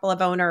with a couple of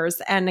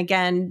owners. And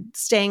again,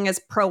 staying as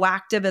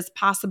proactive as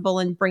possible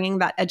and bringing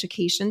that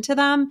education to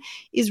them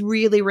is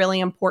really,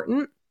 really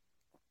important.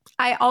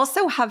 I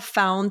also have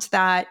found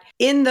that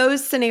in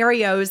those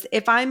scenarios,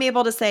 if I'm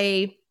able to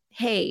say,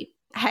 hey,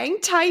 hang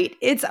tight,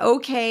 it's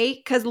okay,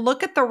 because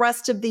look at the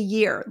rest of the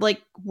year.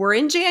 Like, we're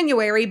in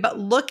January, but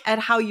look at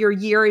how your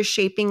year is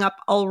shaping up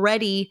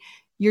already.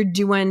 You're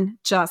doing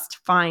just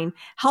fine.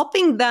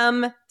 Helping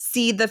them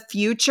see the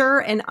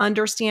future and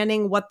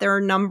understanding what their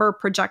number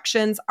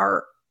projections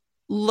are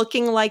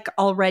looking like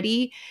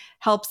already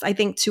helps, I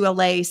think, to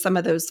allay some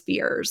of those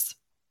fears.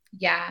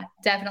 Yeah,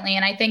 definitely.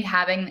 And I think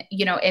having,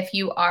 if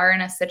you are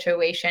in a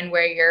situation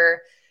where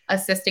you're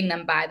assisting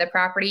them buy the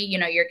property,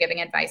 you're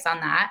giving advice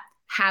on that,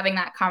 having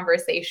that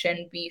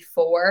conversation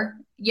before,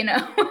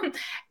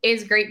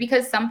 is great,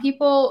 because some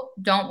people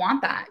don't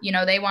want that.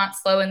 They want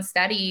slow and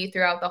steady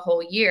throughout the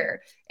whole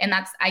year. And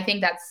I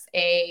think that's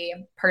a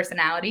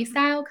personality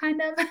style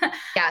kind of.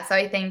 Yeah. So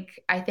I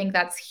think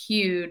that's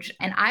huge.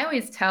 And I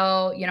always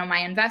tell, my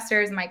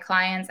investors, my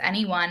clients,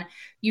 anyone,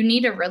 you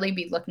need to really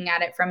be looking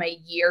at it from a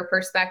year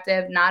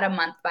perspective, not a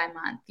month by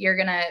month. You're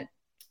going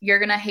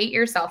to hate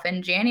yourself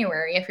in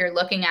January if you're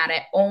looking at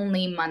it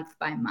only month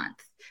by month.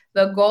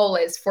 The goal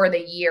is for the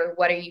year,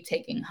 what are you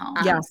taking home?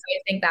 Yeah. So I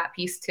think that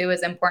piece too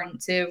is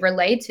important to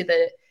relay to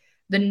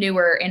the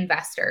newer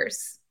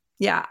investors.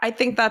 Yeah, I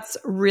think that's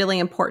really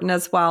important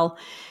as well,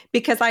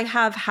 because I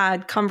have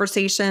had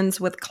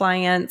conversations with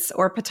clients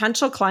or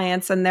potential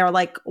clients, and they're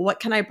like, what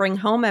can I bring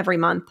home every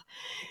month?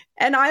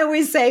 And I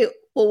always say,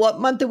 well, what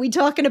month are we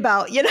talking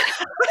about?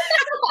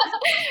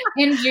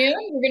 In June,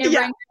 you're going to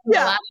bring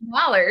a lot of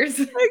dollars.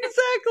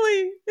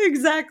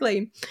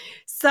 Exactly.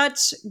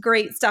 Such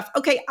great stuff.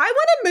 Okay, I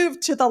want to move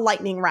to the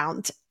lightning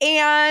round.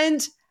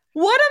 And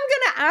what I'm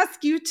going to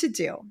ask you to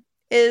do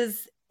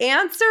is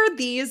answer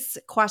these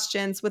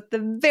questions with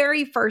the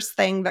very first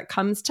thing that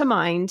comes to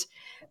mind.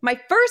 My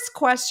first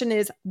question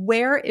is,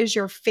 where is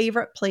your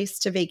favorite place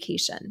to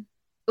vacation?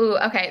 Ooh,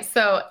 okay.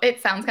 So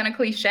it sounds kind of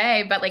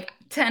cliche, but like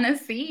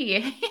Tennessee,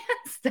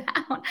 hands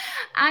down.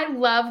 I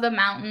love the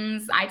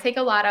mountains. I take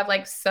a lot of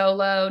like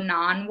solo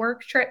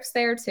non-work trips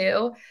there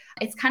too.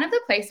 It's kind of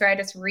the place where I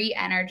just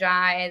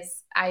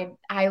re-energize.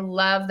 I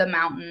love the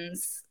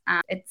mountains.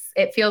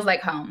 It feels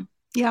like home.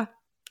 Yeah,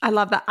 I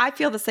love that. I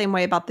feel the same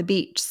way about the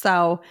beach.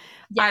 So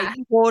Yeah.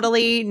 I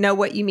totally know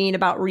what you mean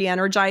about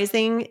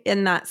re-energizing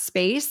in that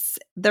space.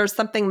 There's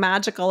something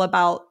magical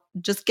about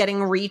just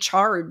getting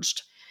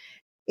recharged.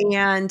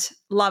 And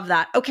love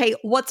that. Okay,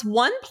 what's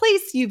one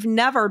place you've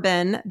never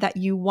been that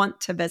you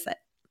want to visit?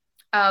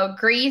 Oh,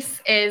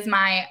 Greece is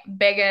my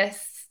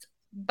biggest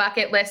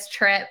bucket list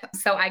trip.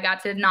 So I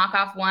got to knock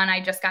off one.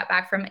 I just got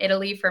back from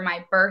Italy for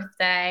my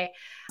birthday.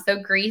 So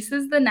Greece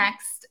is the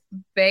next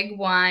big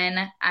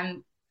one.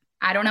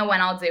 I don't know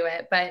when I'll do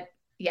it, but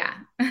yeah.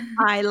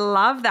 I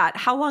love that.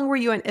 How long were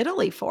you in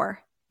Italy for?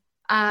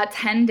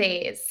 10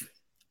 days.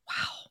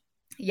 Wow.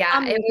 Yeah,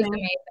 Amazing. it was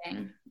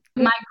amazing.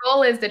 My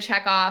goal is to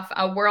check off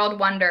a world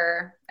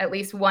wonder, at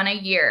least one a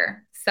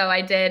year. So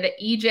I did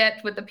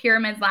Egypt with the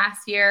pyramids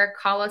last year,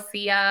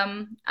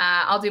 Colosseum.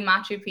 I'll do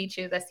Machu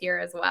Picchu this year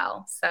as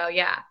well. So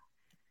yeah.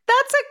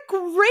 That's a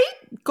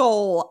great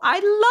goal. I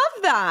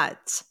love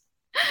that.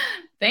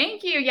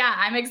 Thank you. Yeah,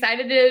 I'm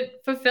excited to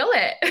fulfill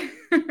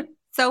it.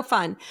 So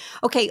fun.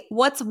 Okay,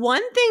 what's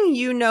one thing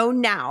you know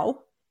now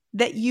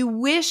that you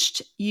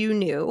wished you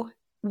knew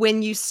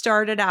when you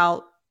started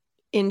out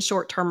in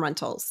short-term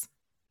rentals?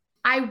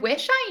 I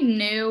wish I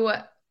knew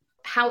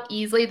how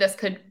easily this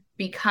could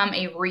become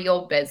a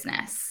real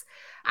business.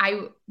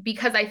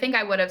 Because I think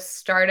I would have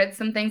started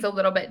some things a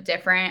little bit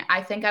different.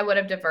 I think I would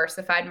have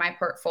diversified my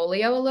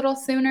portfolio a little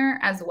sooner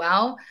as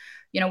well.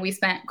 We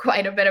spent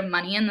quite a bit of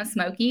money in the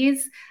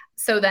Smokies,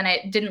 so then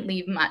it didn't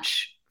leave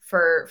much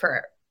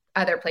for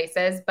other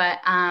places. But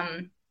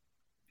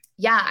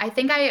yeah, I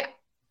think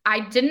I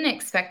didn't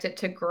expect it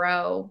to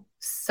grow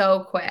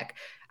so quick.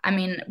 I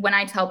mean, when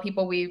I tell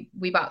people we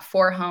bought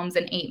 4 homes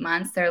in 8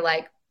 months, they're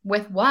like,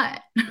 with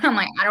what? I'm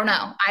like, I don't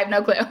know. I have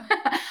no clue.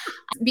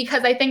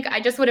 Because I think I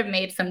just would have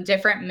made some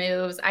different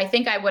moves. I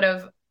think I would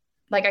have,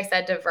 like I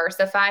said,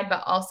 diversified,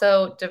 but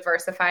also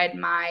diversified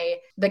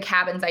the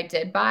cabins I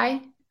did buy.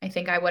 I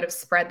think I would have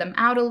spread them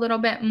out a little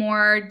bit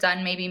more,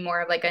 done maybe more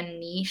of like a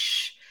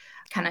niche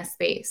kind of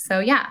space.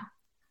 So yeah.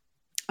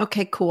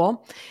 Okay,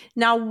 cool.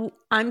 Now,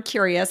 I'm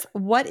curious,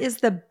 what is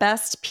the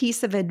best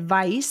piece of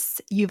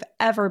advice you've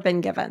ever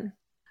been given?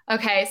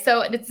 Okay,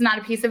 so it's not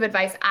a piece of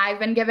advice I've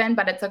been given,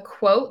 but it's a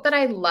quote that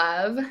I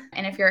love.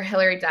 And if you're a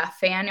Hillary Duff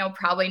fan, you'll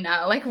probably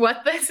know like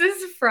what this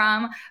is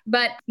from.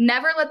 But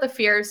never let the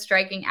fear of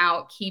striking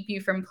out keep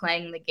you from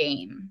playing the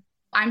game.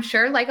 I'm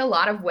sure like a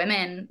lot of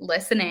women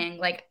listening,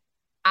 like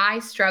I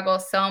struggle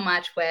so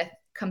much with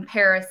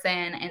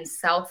comparison and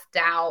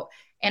self-doubt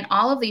and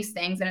all of these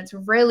things. And it's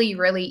really,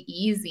 really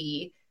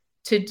easy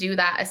to do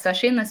that,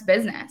 especially in this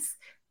business,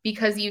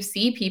 because you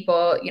see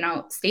people,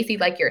 Stacey,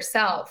 like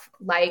yourself,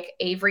 like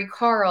Avery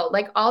Carl,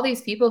 like all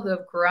these people who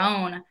have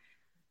grown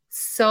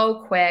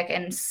so quick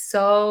and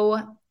so,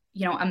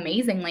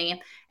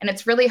 amazingly. And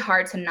it's really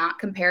hard to not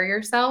compare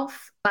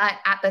yourself. But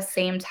at the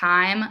same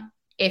time,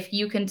 if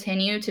you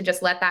continue to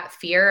just let that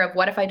fear of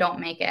what if I don't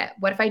make it?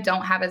 What if I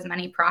don't have as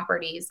many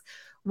properties?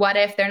 What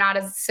if they're not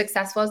as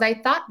successful as I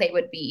thought they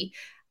would be?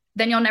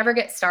 Then you'll never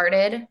get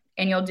started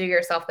and you'll do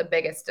yourself the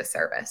biggest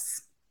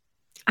disservice.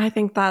 I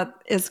think that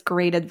is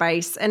great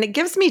advice. And it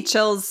gives me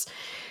chills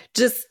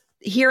just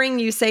hearing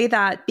you say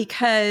that,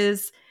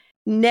 because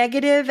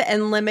negative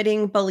and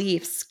limiting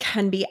beliefs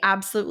can be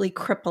absolutely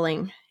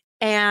crippling.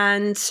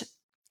 And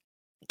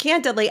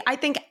candidly, I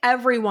think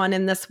everyone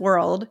in this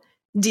world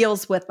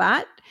deals with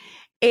that.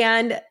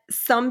 And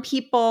some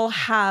people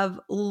have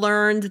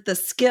learned the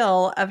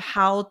skill of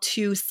how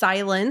to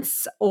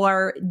silence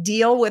or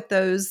deal with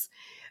those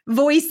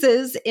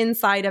voices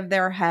inside of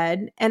their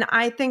head. And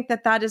I think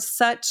that that is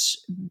such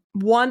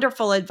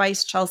wonderful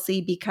advice,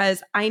 Chelsey,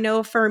 because I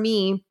know for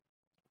me,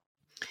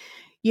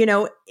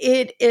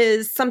 it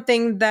is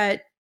something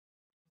that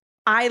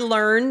I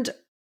learned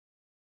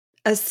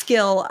a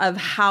skill of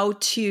how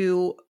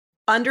to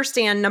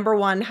understand, number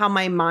one, how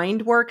my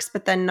mind works,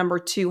 but then number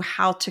two,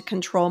 how to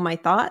control my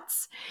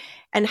thoughts.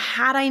 And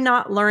had I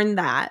not learned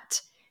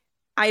that,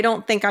 I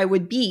don't think I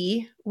would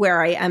be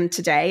where I am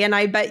today. And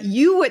I bet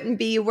you wouldn't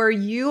be where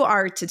you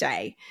are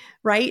today,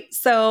 right?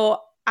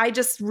 So I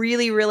just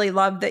really, really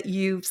love that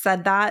you've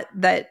said that,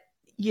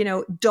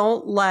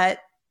 don't let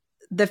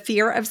the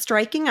fear of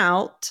striking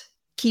out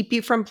keep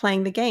you from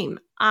playing the game.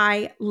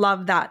 I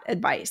love that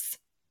advice.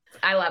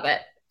 I love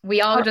it. We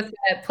all just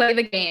play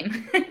the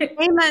game.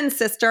 Amen,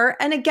 sister.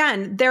 And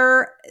again,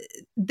 there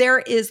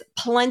is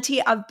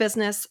plenty of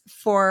business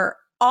for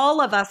all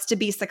of us to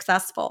be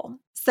successful.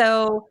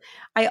 So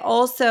I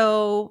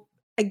also,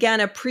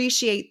 again,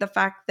 appreciate the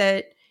fact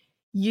that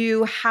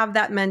you have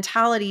that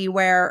mentality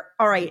where,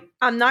 all right,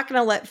 I'm not going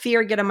to let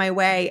fear get in my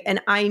way. And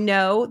I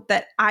know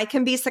that I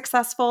can be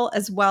successful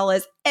as well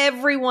as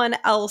everyone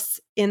else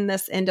in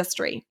this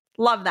industry.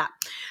 Love that.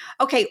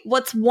 Okay,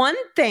 what's one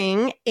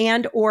thing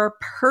and or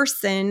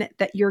person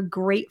that you're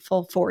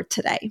grateful for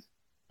today?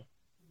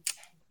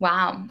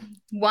 Wow.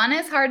 One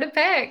is hard to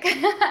pick.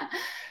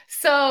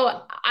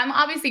 So I'm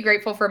obviously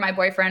grateful for my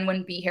boyfriend,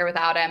 wouldn't be here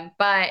without him,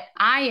 but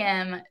I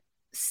am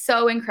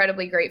so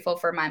incredibly grateful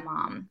for my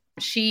mom.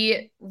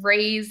 She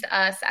raised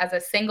us as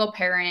a single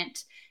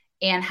parent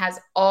and has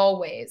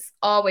always,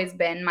 always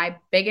been my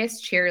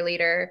biggest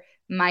cheerleader,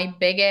 my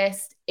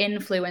biggest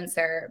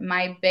influencer,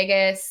 my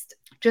biggest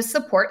just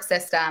support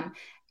system.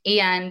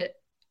 And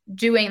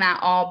doing that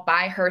all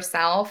by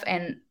herself.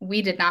 And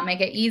we did not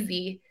make it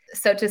easy.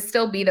 So to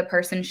still be the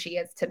person she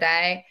is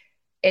today,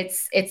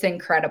 it's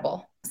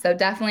incredible. So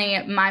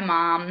definitely my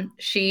mom,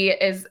 she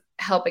is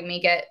helping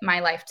me get my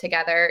life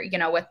together,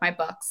 with my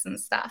books and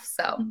stuff.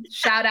 So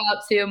shout out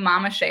to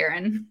Mama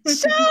Sharon.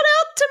 Shout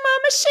out to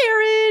Mama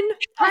Sharon.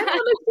 Hi,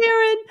 Mama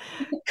Sharon.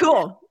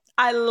 Cool.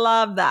 I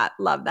love that.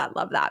 Love that.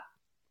 Love that.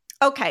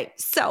 Okay.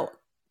 So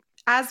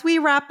as we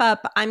wrap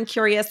up, I'm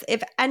curious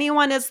if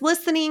anyone is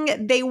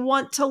listening, they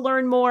want to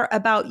learn more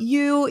about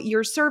you,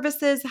 your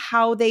services,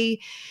 how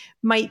they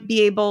might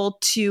be able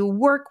to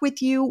work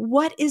with you.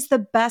 What is the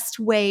best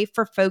way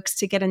for folks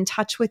to get in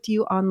touch with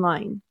you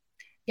online?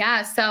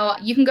 Yeah, so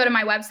you can go to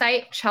my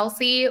website,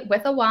 Chelsey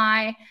with a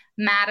Y,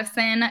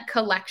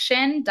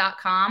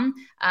 MadisonCollection.com.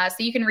 So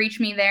you can reach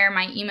me there.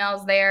 My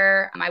email's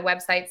there. My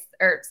website's,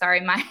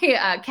 my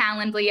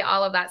Calendly,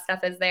 all of that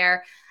stuff is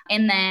there.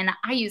 And then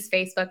I use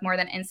Facebook more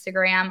than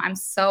Instagram. I'm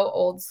so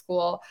old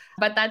school,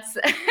 but that's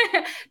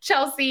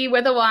Chelsey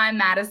with a Y,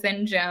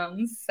 Madison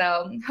Jones.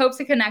 So hope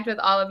to connect with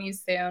all of you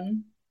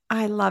soon.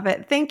 I love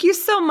it. Thank you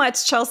so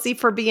much, Chelsey,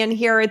 for being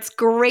here. It's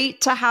great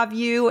to have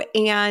you,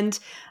 and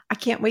I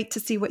can't wait to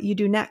see what you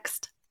do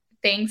next.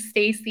 Thanks,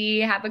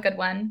 Stacey. Have a good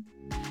one.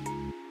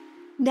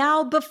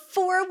 Now,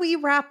 before we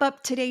wrap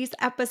up today's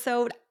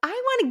episode, I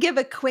want to give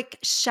a quick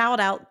shout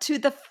out to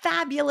the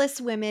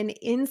fabulous women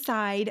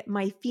inside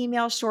my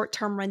Female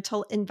Short-Term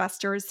Rental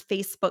Investors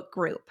Facebook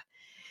group.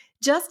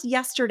 Just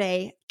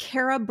yesterday,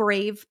 Kara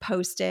Brave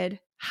posted,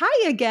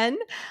 "Hi again.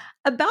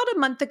 About a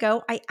month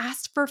ago, I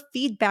asked for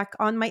feedback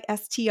on my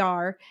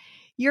STR.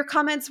 Your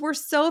comments were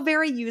so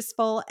very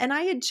useful, and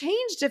I had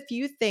changed a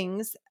few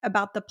things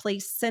about the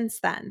place since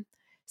then.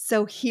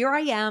 So here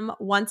I am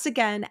once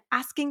again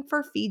asking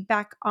for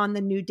feedback on the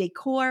new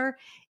decor.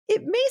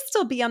 It may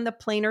still be on the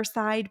plainer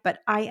side, but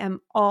I am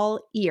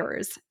all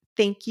ears.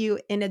 Thank you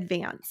in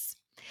advance."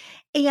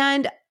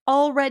 And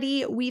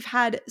already we've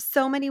had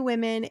so many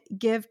women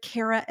give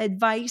Kara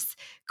advice.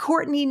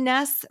 Courtney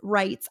Ness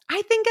writes,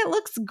 "I think it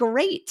looks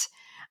great.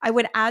 I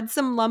would add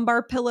some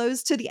lumbar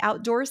pillows to the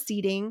outdoor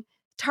seating.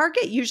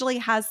 Target usually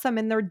has some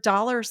in their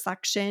dollar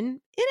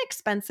section.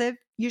 Inexpensive,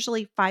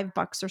 usually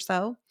 $5 or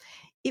so.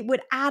 It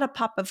would add a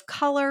pop of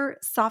color,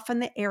 soften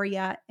the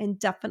area, and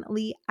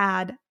definitely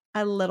add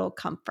a little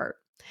comfort.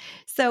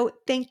 So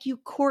thank you,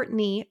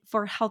 Courtney,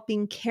 for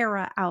helping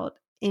Kara out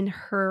in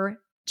her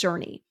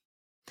journey.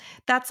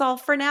 That's all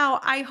for now.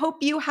 I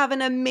hope you have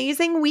an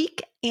amazing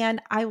week, and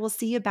I will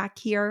see you back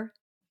here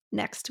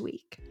next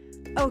week.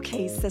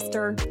 Okay,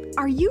 sister,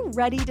 are you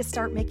ready to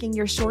start making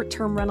your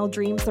short-term rental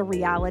dreams a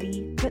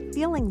reality, but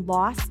feeling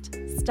lost,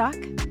 stuck,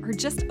 or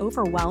just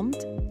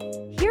overwhelmed?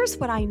 Here's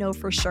what I know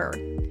for sure.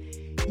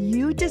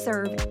 You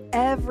deserve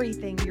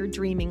everything you're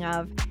dreaming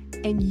of,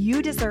 and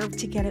you deserve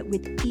to get it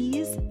with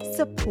ease,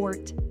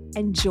 support,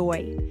 and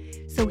joy.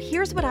 So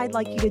here's what I'd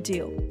like you to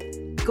do.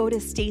 Go to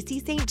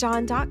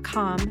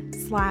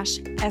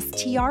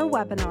stacystjohn.com/STR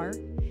webinar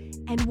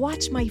and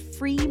watch my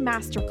free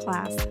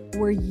masterclass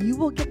where you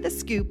will get the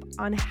scoop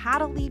on how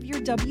to leave your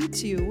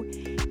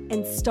W-2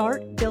 and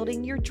start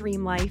building your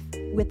dream life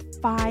with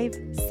 5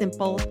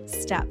 simple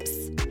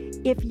steps.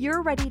 If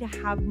you're ready to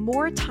have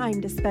more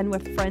time to spend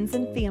with friends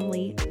and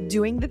family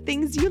doing the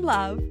things you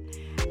love,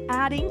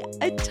 adding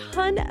a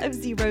ton of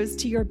zeros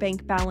to your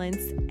bank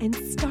balance, and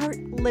start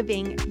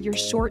living your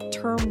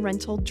short-term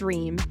rental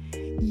dream,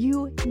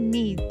 you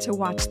need to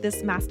watch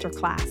this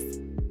masterclass.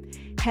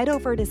 Head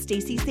over to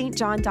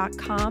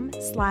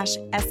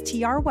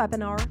stacystjohn.com/STR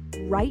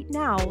webinar right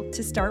now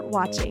to start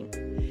watching.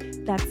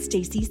 That's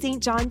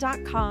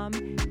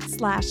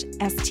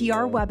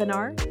stacystjohn.com/STR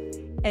webinar,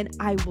 and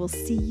I will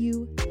see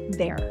you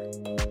there.